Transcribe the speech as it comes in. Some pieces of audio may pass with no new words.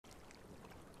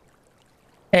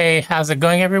Hey, how's it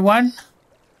going, everyone?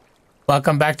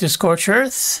 Welcome back to Scorched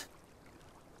Earth.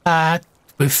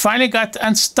 We finally got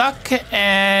unstuck,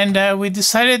 and we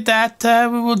decided that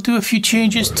we will do a few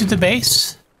changes to the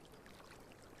base.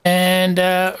 And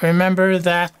remember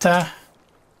that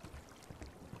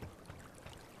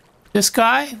this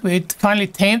guy, we finally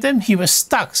tamed him. He was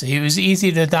stuck, so he was easy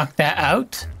to knock that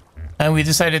out. And we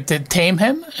decided to tame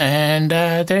him, and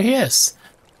there he is.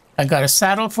 I got a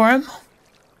saddle for him.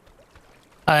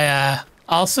 I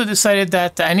also decided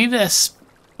that I need a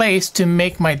place to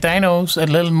make my dinos a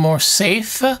little more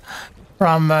safe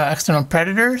from external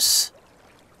predators.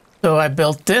 So I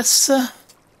built this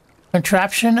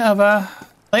contraption of a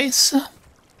place.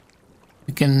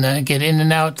 You can get in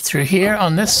and out through here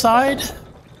on this side.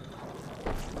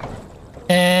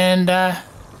 And I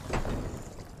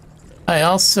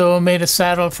also made a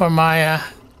saddle for my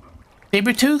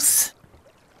saber-tooth.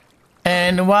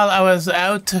 And while I was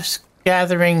out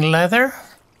gathering leather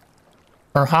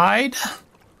or hide,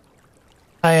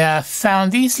 I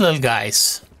found these little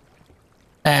guys,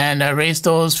 and I raised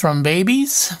those from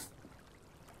babies.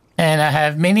 And I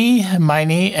have Minnie,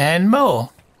 Miney, and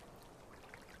Mo.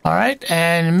 All right,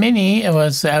 and Minnie I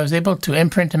was able to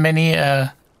imprint Minnie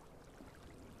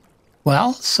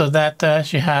well, so that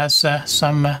she has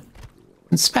some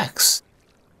specs.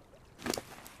 All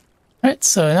right,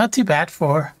 so not too bad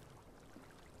for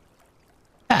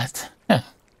that. Yeah.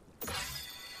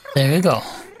 There you go.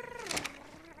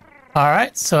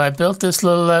 Alright, so I built this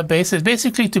little base. It's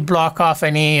basically to block off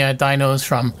any dinos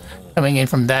from coming in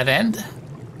from that end.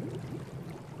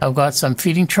 I've got some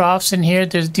feeding troughs in here.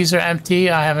 These are empty.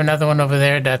 I have another one over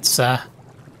there that's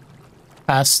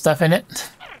has stuff in it.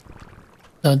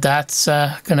 So that's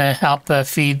gonna help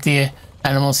feed the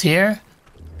animals here.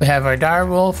 We have our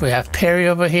direwolf. We have Perry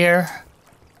over here.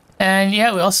 And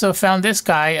yeah, we also found this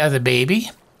guy as a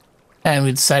baby. And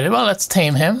we decided, well, let's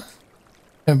tame him.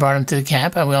 We brought him to the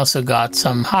camp, and we also got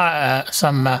some hide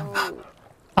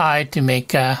to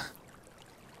make a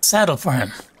saddle for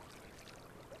him.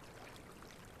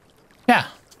 Yeah.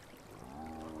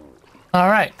 All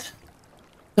right.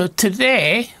 So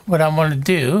today, what I want to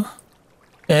do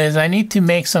is I need to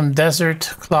make some desert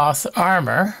cloth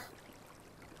armor.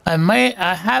 I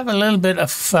have a little bit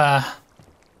of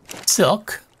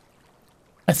silk.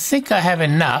 I think I have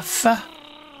enough.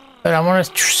 But I want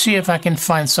to see if I can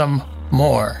find some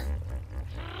more.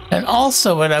 And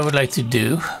also what I would like to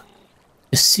do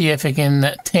is see if I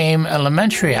can tame a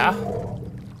Lymantria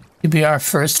to be our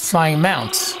first flying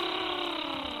mount.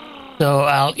 So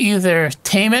I'll either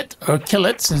tame it or kill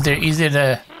it, since they're easy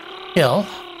to kill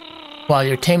while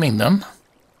you're taming them.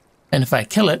 And if I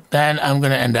kill it, then I'm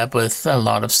going to end up with a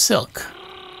lot of silk.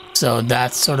 So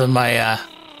that's sort of my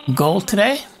goal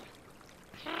today.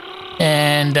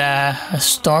 And a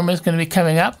storm is going to be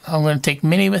coming up. I'm going to take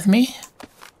Minnie with me.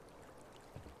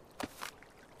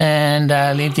 And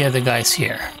leave the other guys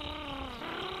here.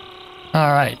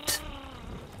 Alright.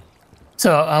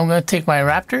 So I'm going to take my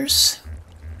raptors.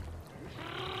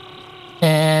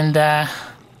 And yeah.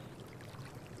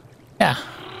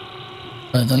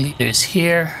 So the leader's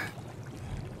here.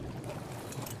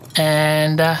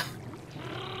 And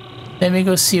let me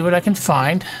go see what I can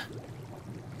find.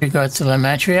 In regards to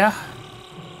Lymantria.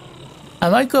 I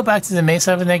might go back to the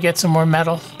mesa and then get some more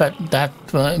metal, but that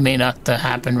may not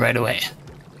happen right away.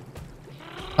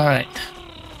 Alright.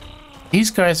 These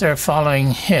guys are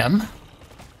following him,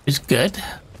 which is good.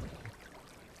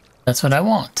 That's what I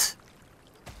want.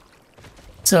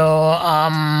 So,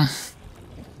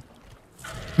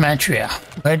 Lymantria.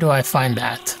 Where do I find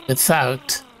that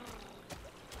without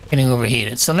getting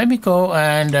overheated? So let me go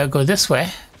and go this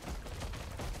way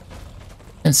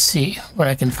and see what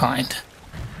I can find.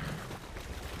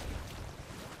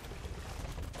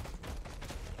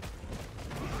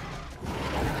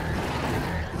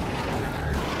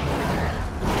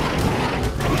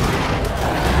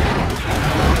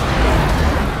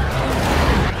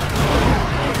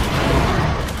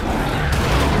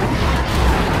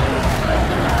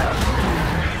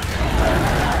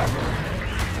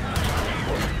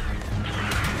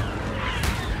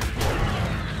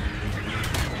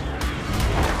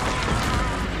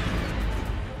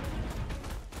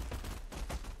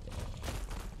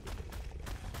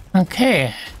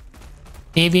 Okay,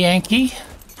 baby Yankee.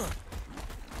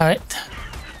 All right.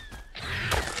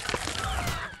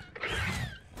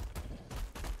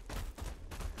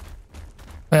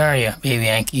 Where are you, baby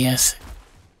Yankee? Yes.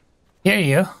 Here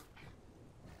you.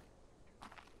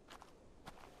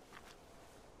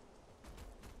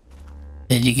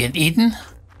 Did you get eaten?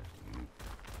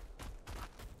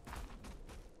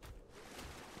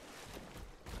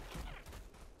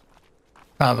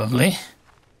 Probably.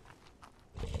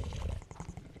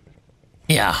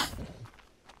 Yeah.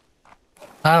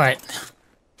 All right.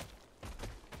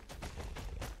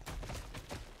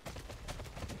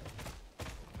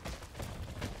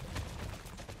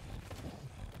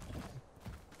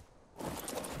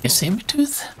 You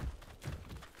saber-tooth?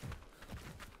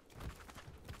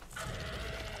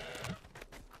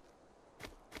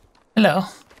 Hello.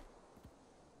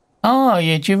 Oh,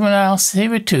 you're juvenile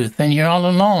saber-tooth and you're all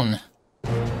alone.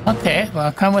 Okay,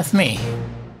 well, come with me.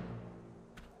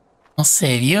 I'll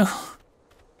save you.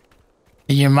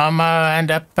 Did your mama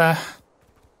end up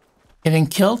getting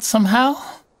killed somehow?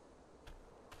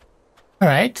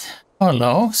 Alright.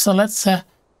 Hello. So let's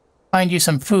find you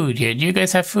some food here. Do you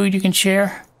guys have food you can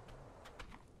share?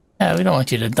 Yeah, we don't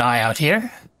want you to die out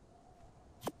here.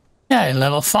 Yeah,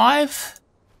 level 5?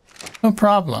 No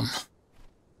problem.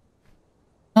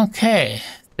 Okay.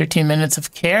 13 minutes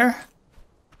of care.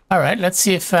 Alright, let's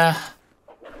see if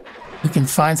we can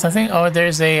find something. Oh,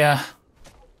 there's a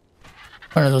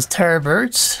one of those terror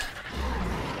birds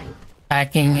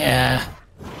attacking. Okay,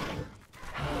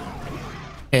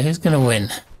 who's gonna win?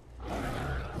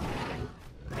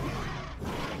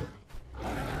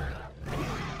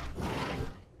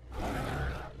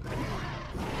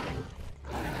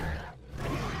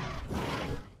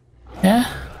 Yeah.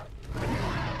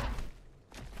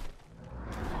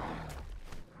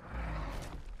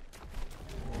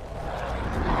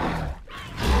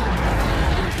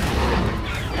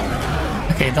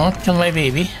 Okay, don't kill my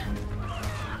baby.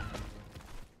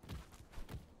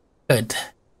 Good.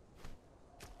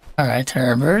 Alright,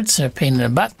 terror birds are a pain in the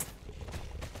butt.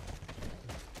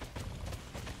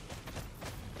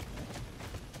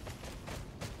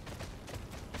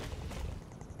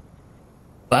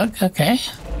 Bug, okay.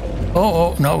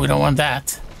 Oh, no, we don't want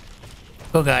that.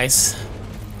 Go, guys.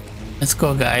 Let's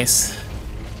go, guys.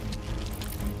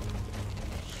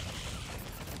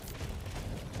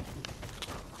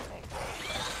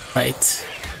 Right.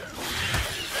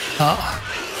 Oh.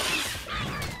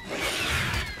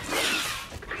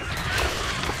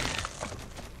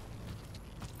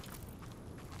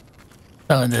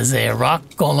 So there's a rock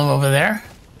golem over there.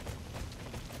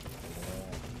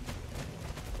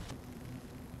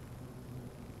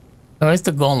 Where's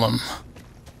the golem?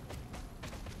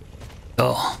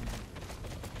 Go.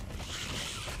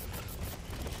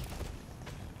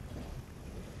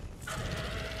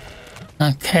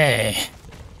 Okay.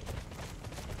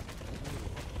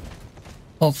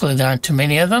 Hopefully there aren't too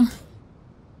many of them.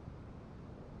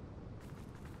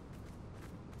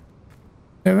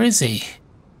 Where is he?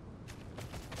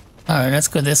 Alright, let's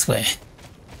go this way.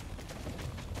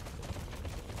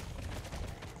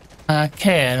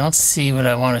 Okay, I don't see what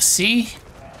I want to see.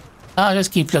 I'll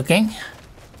just keep looking.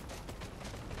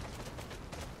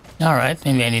 Alright,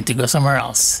 maybe I need to go somewhere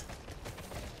else.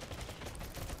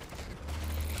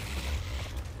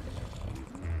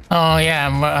 Oh yeah,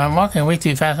 I'm walking way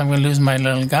too fast. I'm going to lose my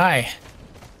little guy.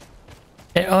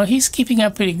 Oh, he's keeping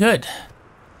up pretty good.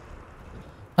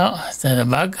 Oh, is that a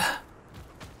bug?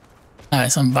 Alright,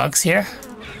 some bugs here.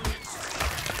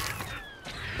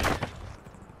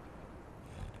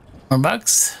 More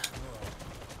bugs.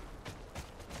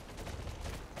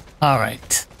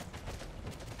 Alright.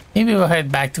 Maybe we'll head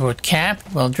back toward camp.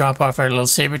 We'll drop off our little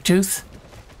saber-tooth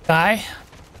guy.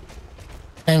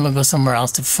 And we'll go somewhere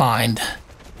else to find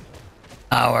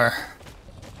our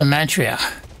Lymantria.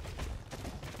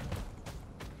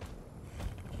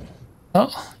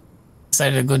 Oh,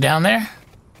 decided to go down there.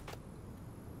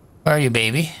 Where are you,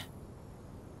 baby?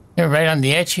 You're right on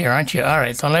the edge here, aren't you?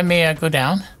 Alright, so let me go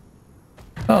down.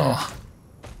 Oh.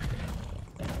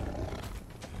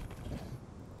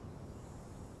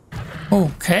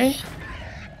 Okay.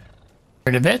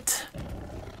 Heard a bit.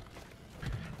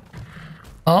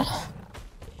 Oh.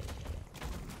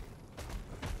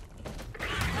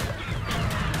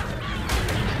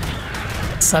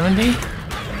 $70.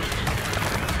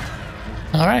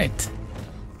 All right.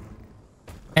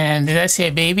 And did I see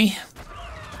a baby?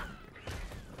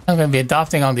 I'm going to be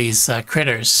adopting all these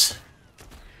critters.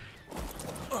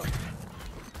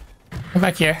 Come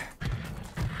back here.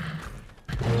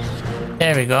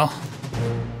 There we go.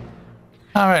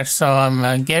 Alright, so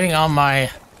I'm getting all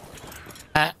my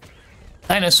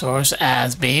dinosaurs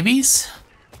as babies.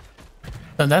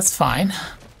 So that's fine.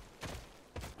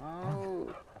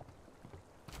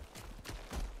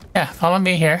 Yeah, follow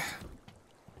me here.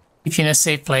 Keep you in a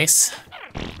safe place.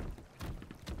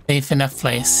 Safe enough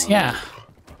place, yeah.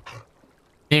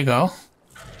 There you go.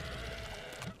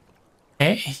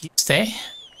 Okay, you stay.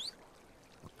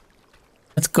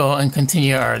 Let's go and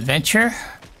continue our adventure.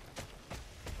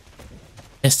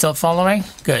 You're still following?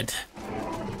 Good.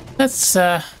 Let's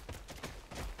go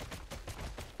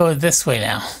this way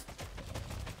now.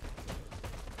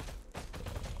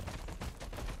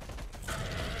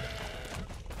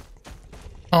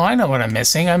 Oh, I know what I'm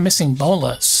missing. I'm missing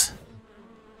bolas.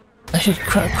 I should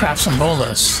craft some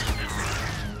bolas.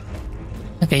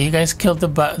 Okay, you guys killed the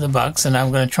bugs, and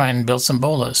I'm going to try and build some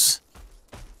bolas.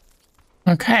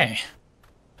 Okay.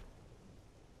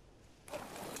 Are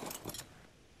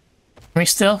we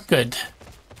still? Good.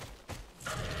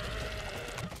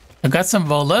 I've got some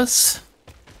bolas.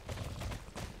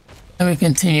 And we're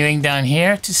continuing down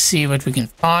here to see what we can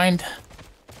find.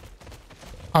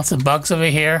 Lots of bugs over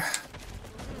here.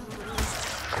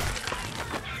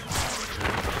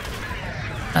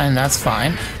 And that's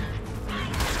fine.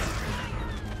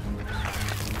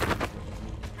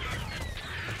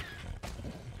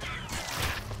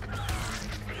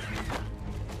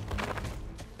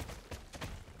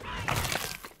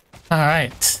 All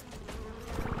right.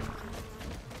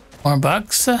 More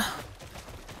bugs?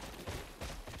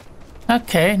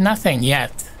 Okay, nothing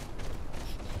yet.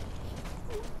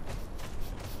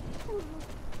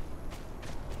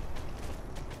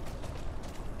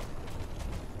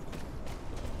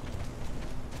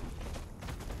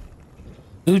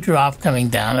 Drop coming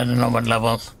down. I don't know what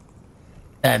level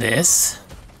that is.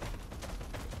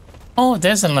 Oh,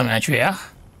 there's a Lymantria.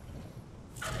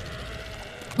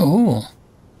 Ooh.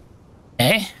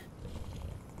 Okay.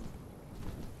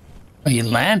 Oh, you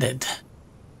landed.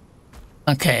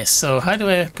 Okay, so how do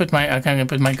I put my... I'm gonna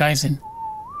put my guys in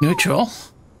neutral.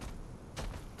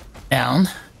 Down.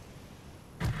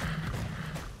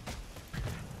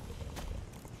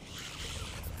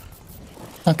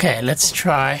 Okay, let's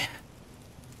try...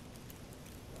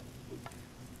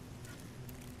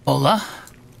 Hola.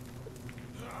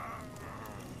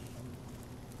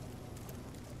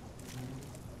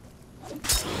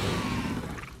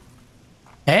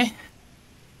 Okay.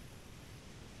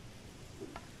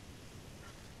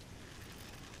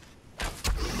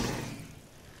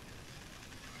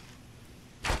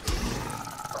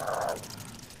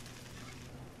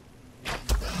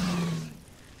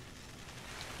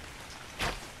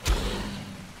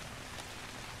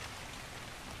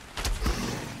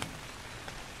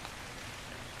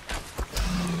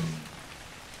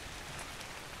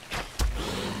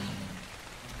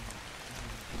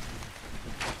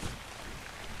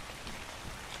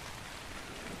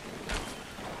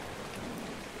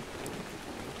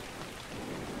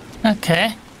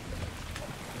 Okay.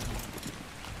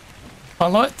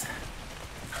 Follow it.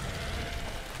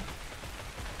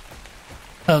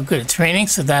 Oh, good. It's raining,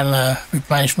 so that'll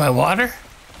replenish my water.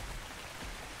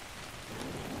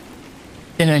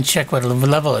 Didn't even check what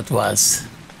level it was.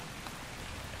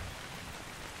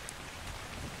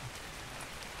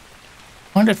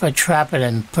 I wonder if I trap it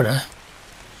and put a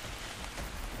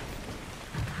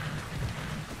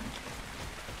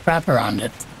trap around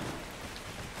it.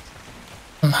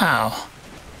 Somehow.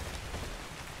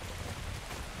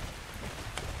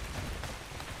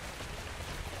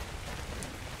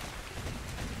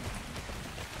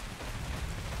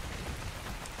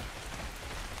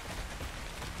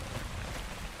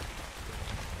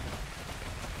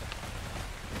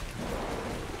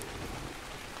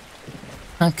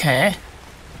 Okay.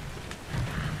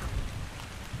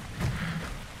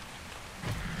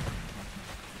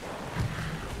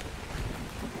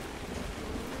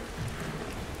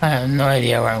 I have no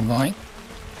idea where I'm going.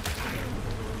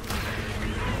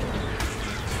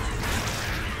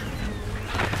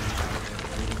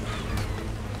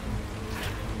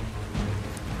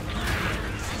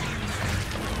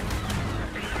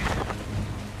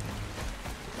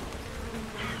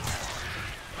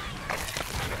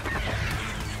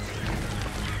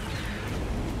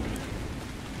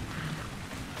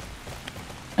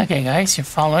 Okay guys, you're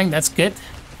following, that's good.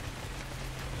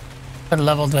 What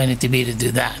level do I need to be to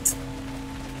do that?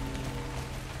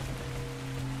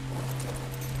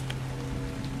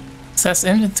 Access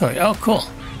inventory. Oh, cool.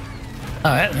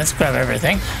 Alright, let's grab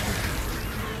everything.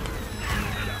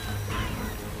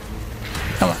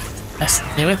 Come on,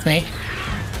 stay with me.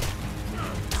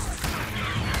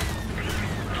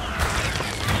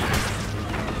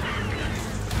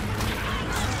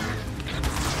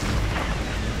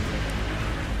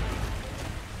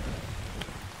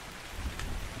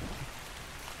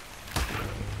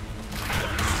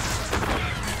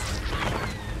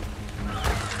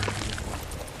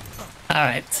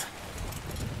 Alright.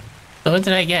 So what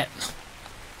did I get?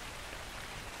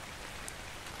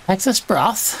 Access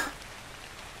broth.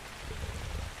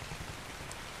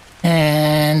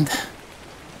 And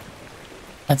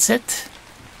that's it.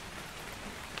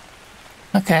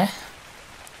 Okay.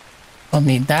 We'll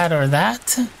need that or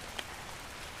that.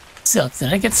 silk.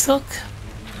 Did I get silk?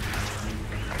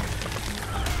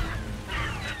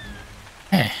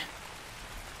 Hey.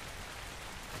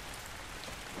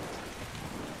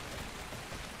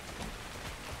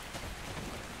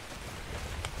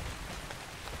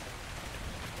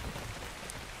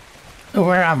 So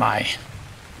where am I?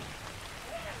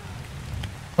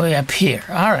 Way up here.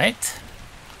 All right.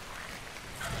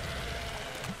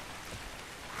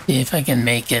 See if I can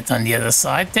make it on the other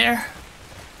side there.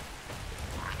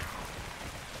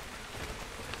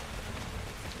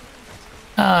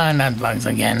 Ah, not bugs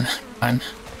again. Fun.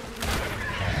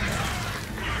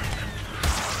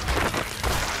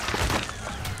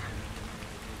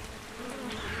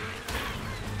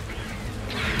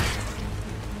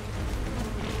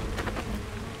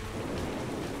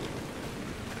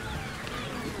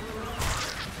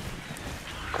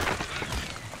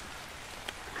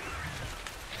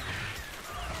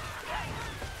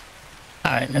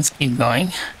 All right, let's keep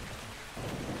going.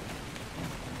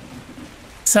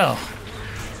 So,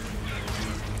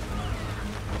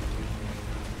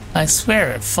 I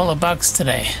swear it's full of bugs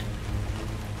today.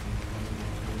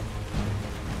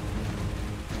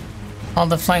 All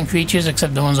the flying creatures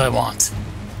except the ones I want.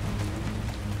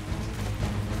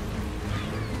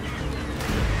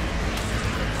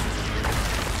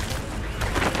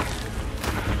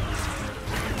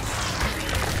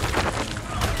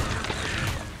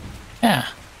 Yeah.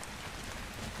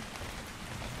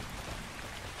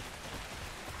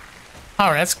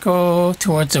 Alright, let's go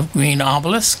towards the green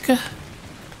obelisk.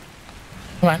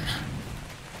 Come on.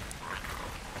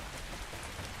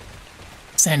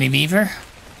 Sandy beaver.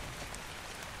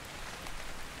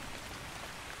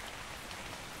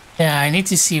 Yeah, I need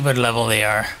to see what level they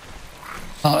are.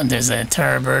 Oh, and there's a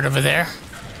terror bird over there.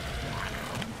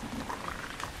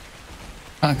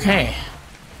 Okay.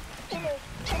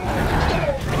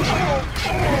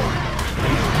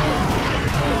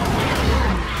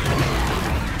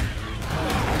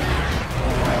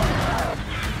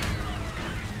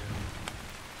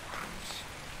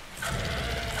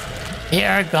 They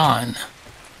are gone.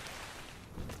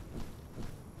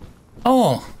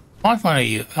 Oh, I want one of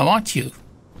you. I want you.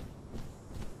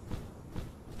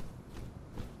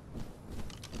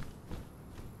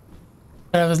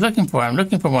 What I was looking for. I'm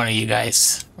looking for one of you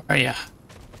guys. Where are you?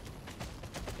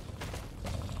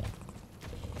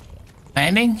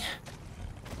 Landing?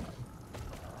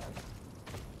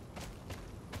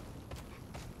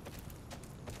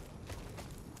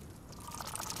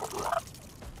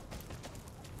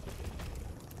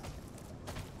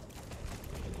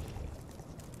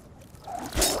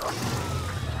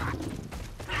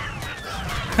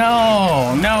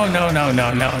 No, no, no, no,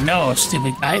 no, no, no,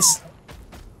 stupid guys.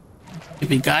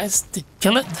 Stupid guys, did you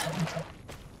kill it?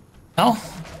 No?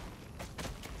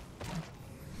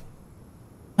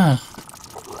 Huh.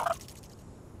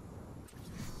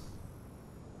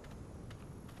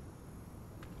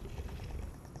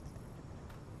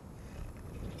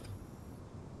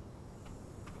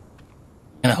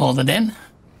 Gonna hold it in.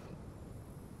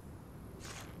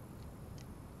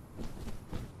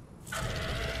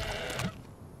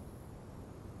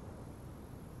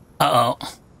 Uh-oh.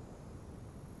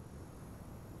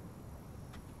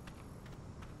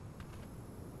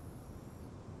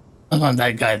 I want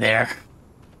that guy there.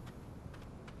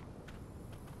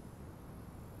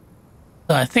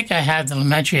 So I think I had the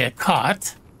Lymantria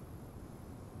caught.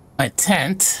 My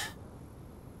tent.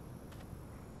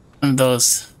 And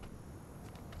those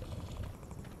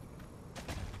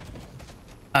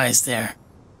guys there.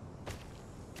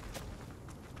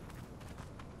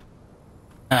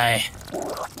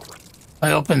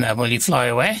 I open that, will you fly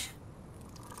away?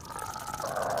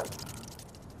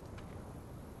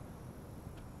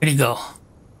 Where'd he go?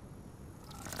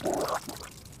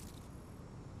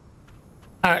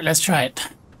 Alright, let's try it.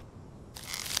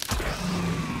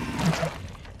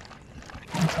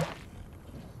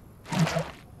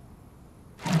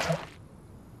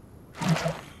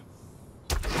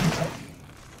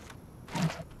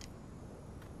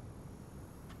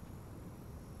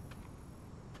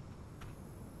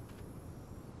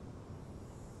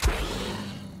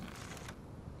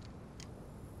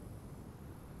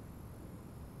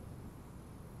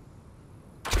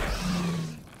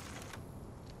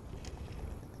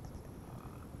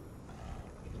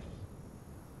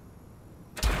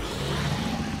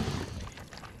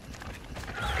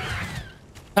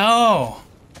 Oh!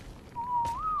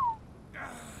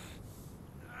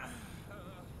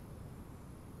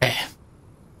 Okay.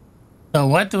 So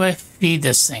what do I feed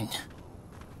this thing?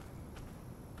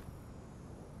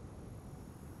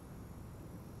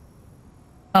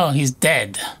 Oh, he's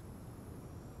dead.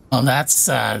 Well, that's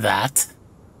that.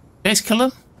 You guys kill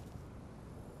him?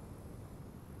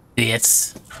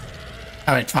 Idiots.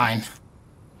 Alright, fine.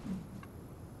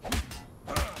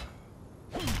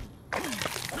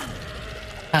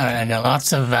 Alright, I got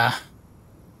lots of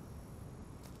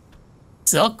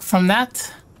silk from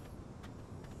that.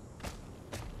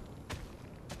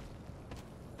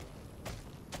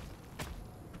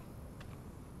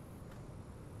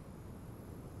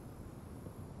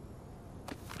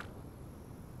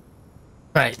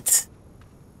 Right.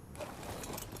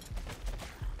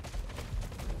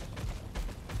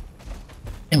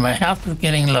 And my health is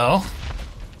getting low.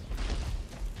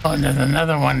 Oh, and there's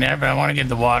another one there, but I want to get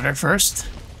the water first.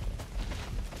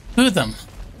 Two of them.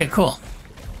 Okay, cool.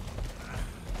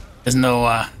 There's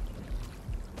no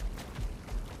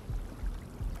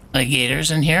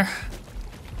alligators in here.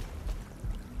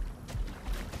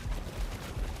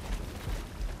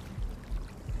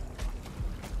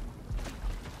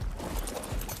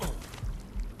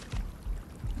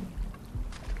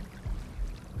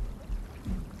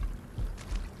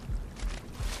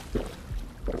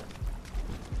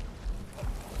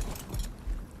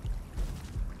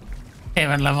 Hey,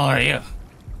 what level are you?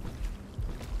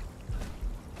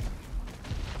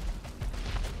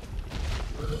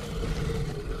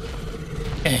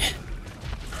 Okay.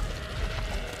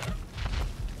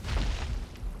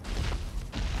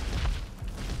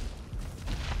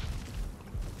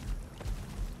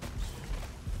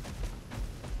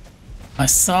 I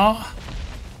saw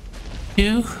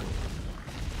you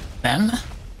then.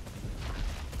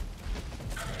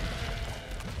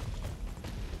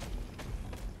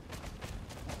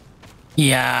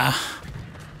 Yeah.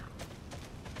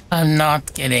 I'm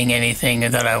not getting anything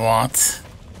that I want.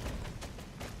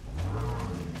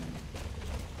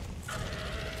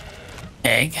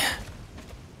 Egg.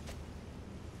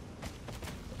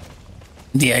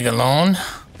 The egg alone.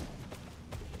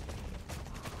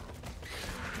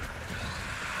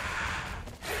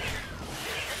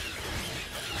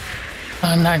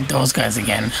 Not those guys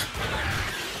again.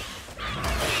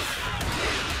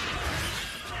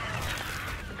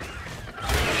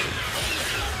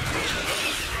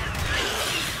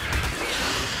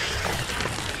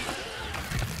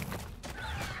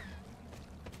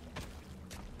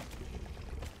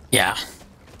 Yeah.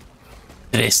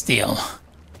 Did they steal?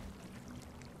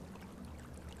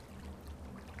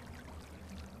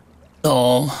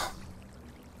 Soul.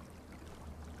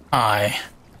 I.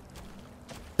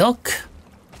 Silk.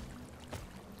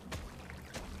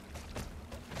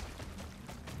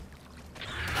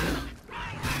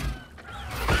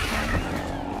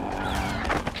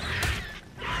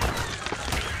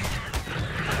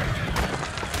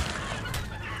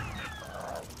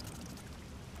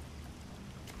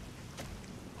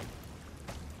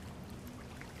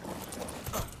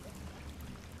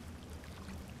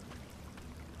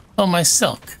 Oh, my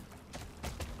silk.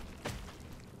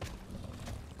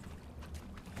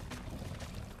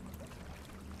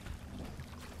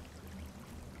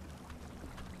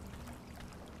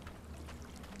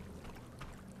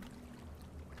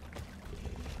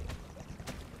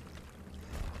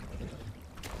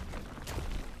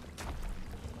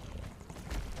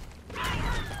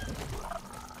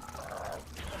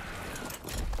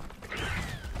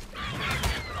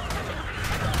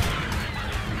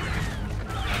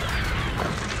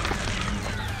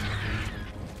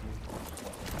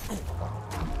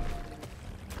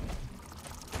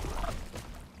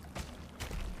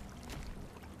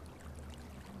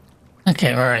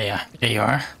 Okay, where are you? There you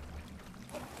are.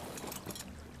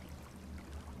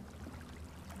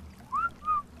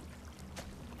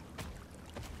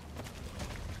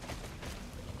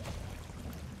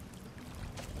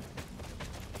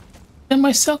 Then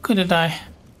my silk, who did I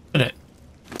put it?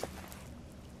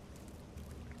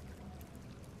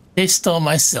 They stole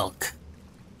my silk.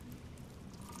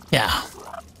 Yeah.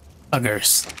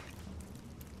 Buggers.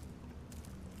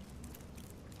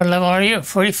 What level are you?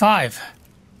 45.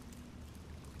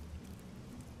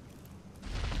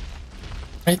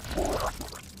 Right?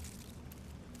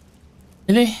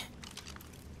 Really?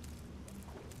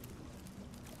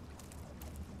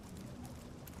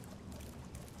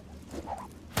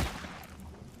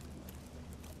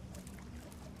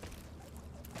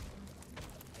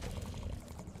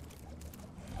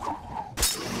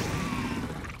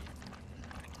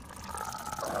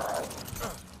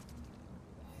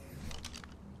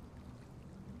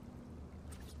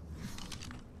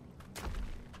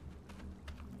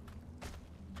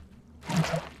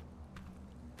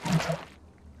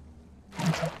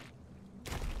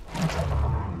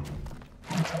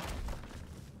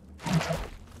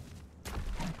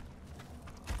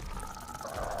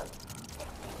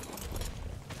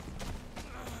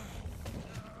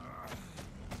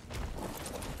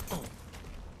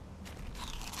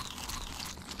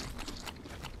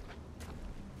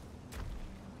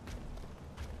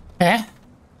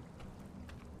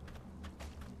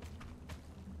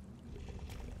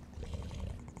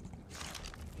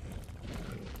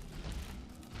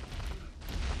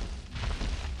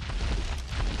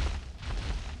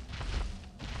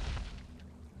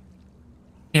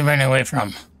 you running away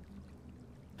from?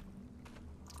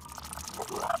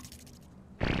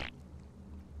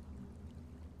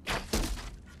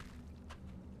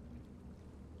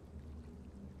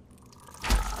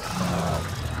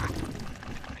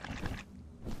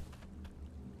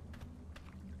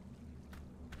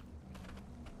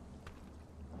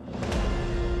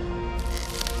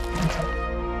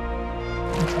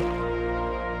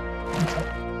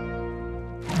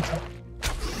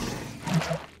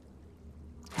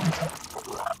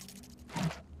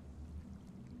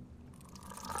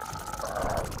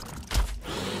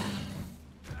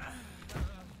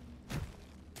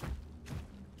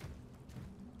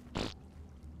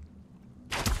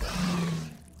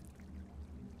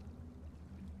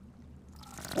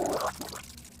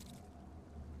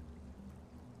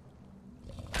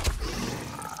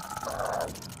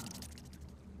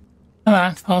 Come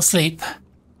on, fall asleep.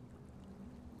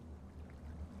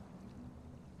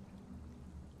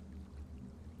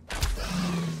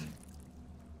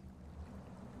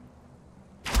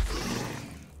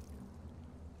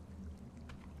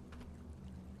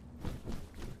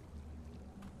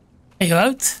 Are you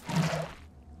out?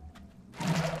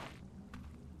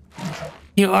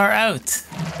 You are out.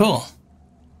 Cool.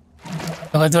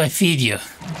 What do I feed you?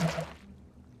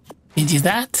 Feed you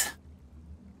that?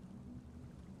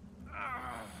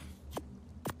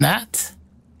 That?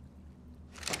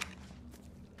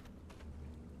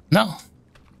 No.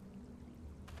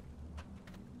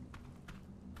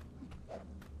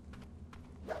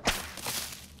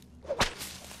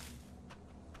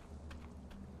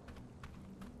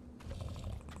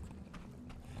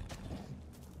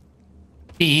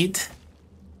 Feed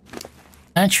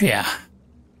Lymantria.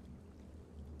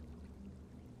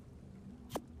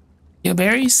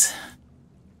 Berries.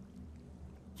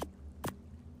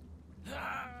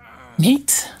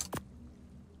 Meat.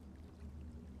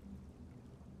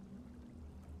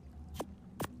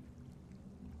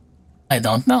 I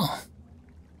don't know.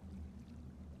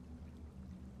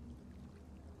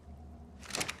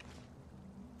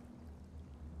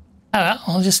 Oh, well,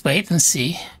 we'll just wait and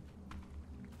see.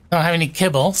 I don't have any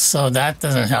kibble, so that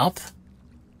doesn't help.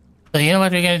 So you know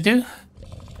what we're gonna do?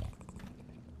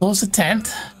 Close the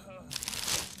tent.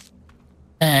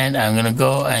 And I'm gonna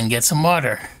go and get some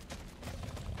water.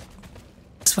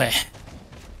 This way.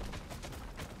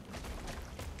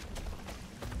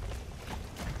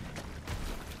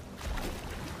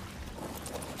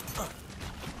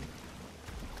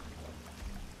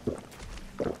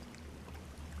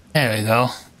 There we go.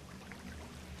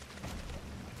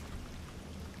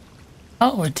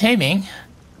 Oh, we're taming.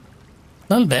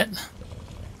 A little bit.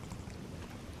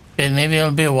 Okay, maybe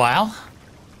it'll be a while.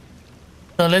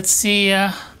 So let's see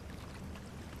how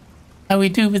we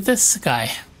do with this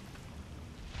guy.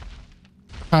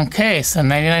 Okay, so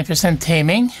 99%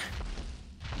 taming.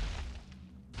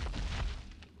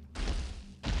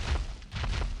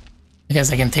 I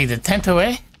guess I can take the tent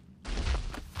away.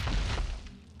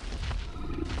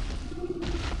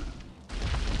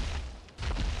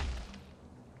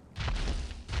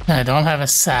 I don't have a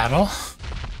saddle.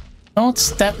 Don't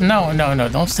step, no,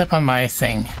 don't step on my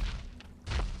thing.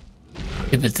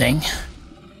 Stupid thing.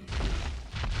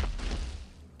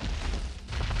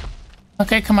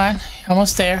 Okay, come on,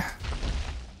 almost there.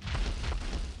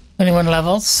 21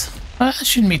 levels. Well, that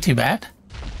shouldn't be too bad.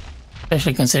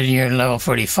 Especially considering you're level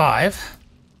 45.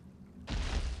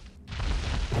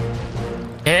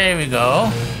 There we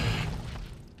go.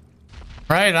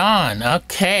 Right on,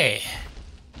 okay.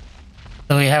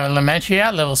 So we have a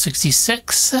Lymantria, level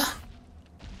 66.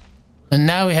 And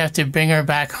now we have to bring her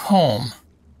back home.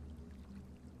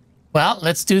 Well,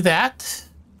 let's do that.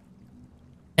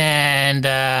 And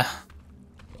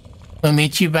we'll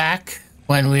meet you back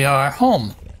when we are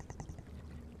home.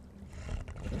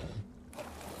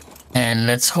 And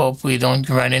let's hope we don't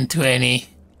run into any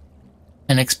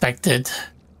unexpected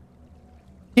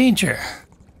danger.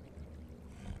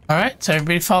 Alright, so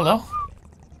everybody follow.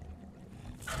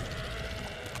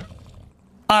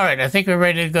 Alright, I think we're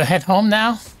ready to go head home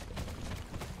now.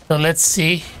 So let's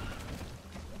see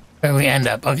where we end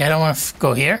up. Okay, I don't want to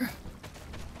go here.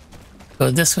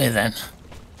 Go this way then.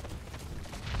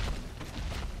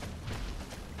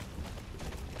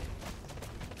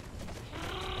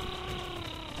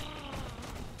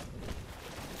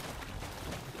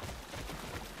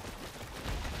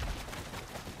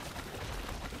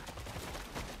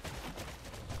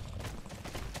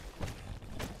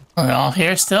 We're all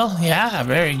here still? Yeah,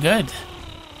 very good.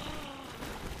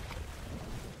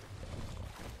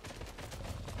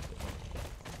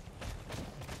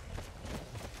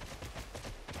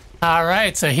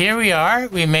 Alright, so here we are.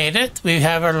 We made it. We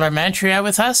have our Lymantria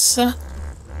with us.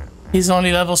 He's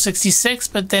only level 66,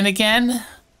 but then again,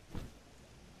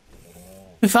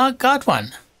 we got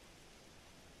one.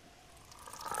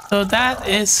 So that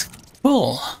is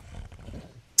cool.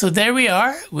 So there we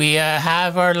are. We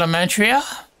have our Lymantria,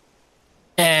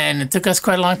 and it took us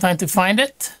quite a long time to find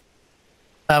it.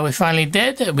 We finally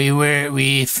did.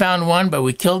 We found one, but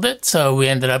we killed it, so we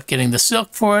ended up getting the silk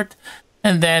for it,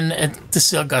 and then the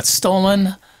silk got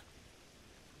stolen.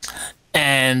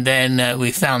 And then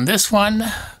we found this one.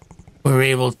 We were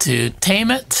able to tame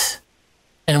it,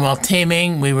 and while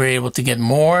taming, we were able to get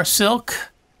more silk.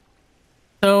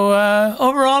 So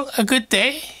overall, a good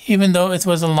day, even though it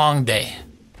was a long day.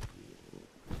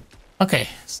 Okay,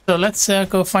 so let's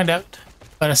go find out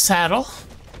about a saddle.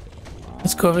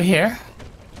 Let's go over here.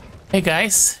 Hey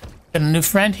guys, got a new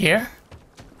friend here.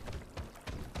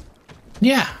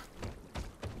 Yeah.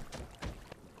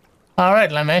 Alright,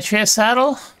 Lymantria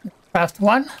saddle. Craft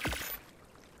one.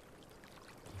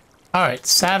 Alright,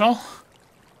 saddle.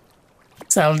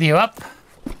 Saddle you up.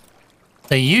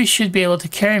 So you should be able to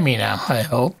carry me now, I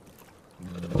hope.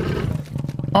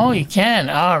 Oh, you can.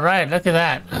 Alright, look at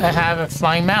that. I have a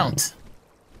flying mount.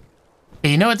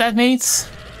 You know what that means?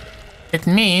 It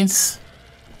means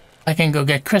I can go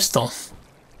get crystal.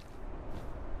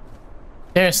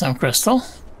 There's some crystal.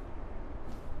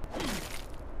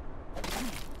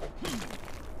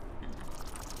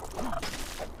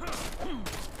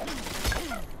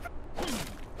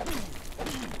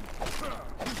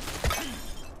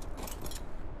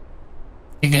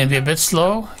 You're gonna be a bit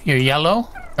slow. You're yellow,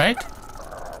 right?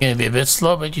 You're gonna be a bit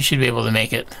slow, but you should be able to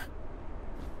make it.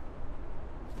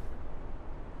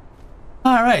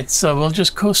 Alright, so we'll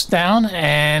just coast down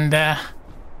and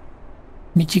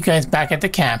meet you guys back at the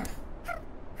camp.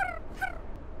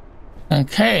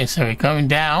 Okay, so we're coming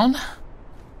down.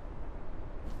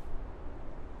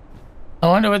 I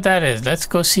wonder what that is. Let's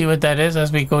go see what that is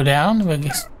as we go down. We'll go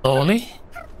slowly.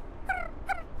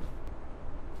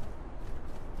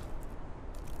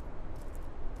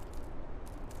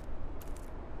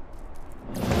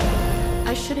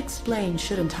 I should explain,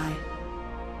 shouldn't I?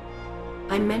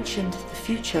 I mentioned the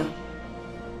future,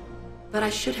 but I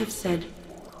should have said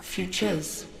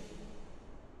futures.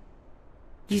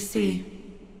 You see,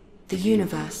 the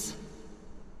universe,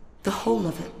 the whole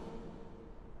of it,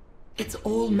 it's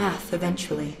all math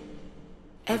eventually.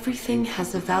 Everything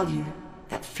has a value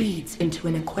that feeds into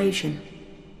an equation.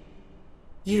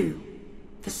 You,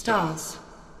 the stars,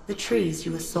 the trees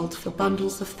you assault for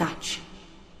bundles of thatch.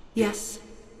 Yes,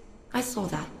 I saw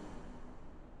that.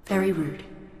 Very rude.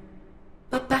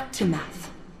 But back to math.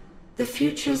 The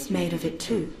future's made of it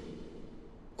too.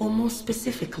 Or more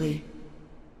specifically,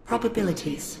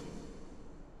 probabilities.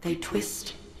 They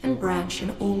twist and branch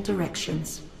in all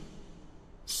directions.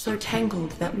 So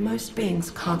tangled that most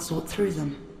beings can't sort through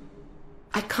them.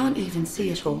 I can't even see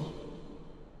it all.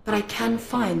 But I can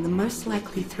find the most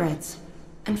likely threads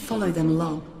and follow them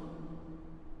along.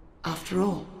 After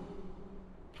all,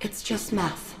 it's just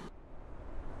math.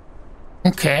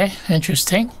 Okay,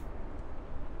 interesting.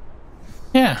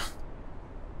 Yeah.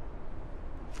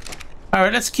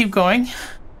 Alright, let's keep going.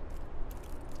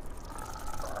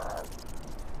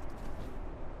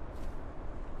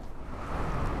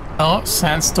 Oh,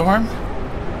 sandstorm.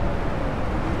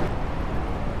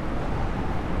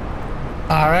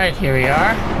 Alright, here we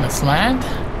are. Let's land.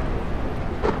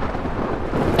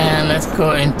 And let's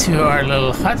go into our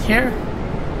little hut here.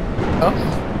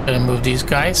 Oh, gotta move these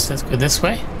guys. Let's go this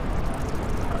way.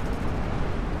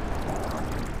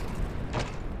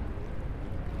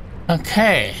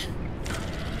 Okay,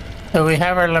 so we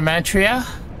have our Lymantria.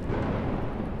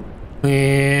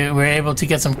 We were able to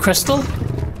get some crystal.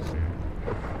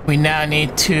 We now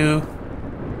need to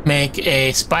make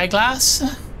a spyglass.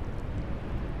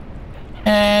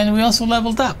 And we also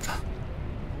leveled up.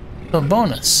 So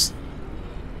bonus.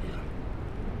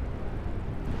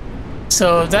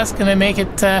 So that's gonna make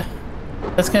it,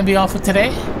 that's gonna be all for today.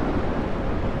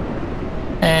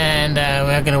 And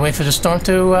we're gonna wait for the storm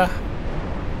to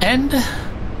end,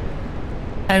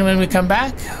 and when we come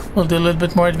back we'll do a little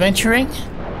bit more adventuring.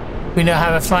 We now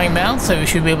have a flying mount, so we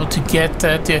should be able to get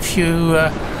to a few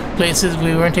places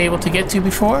we weren't able to get to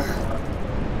before.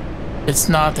 It's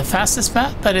not the fastest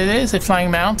map, but it is a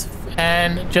flying mount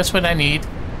and just what I need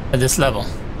at this level.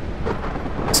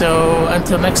 So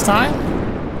until next time,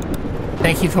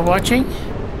 thank you for watching,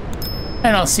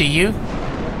 and I'll see you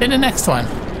in the next one.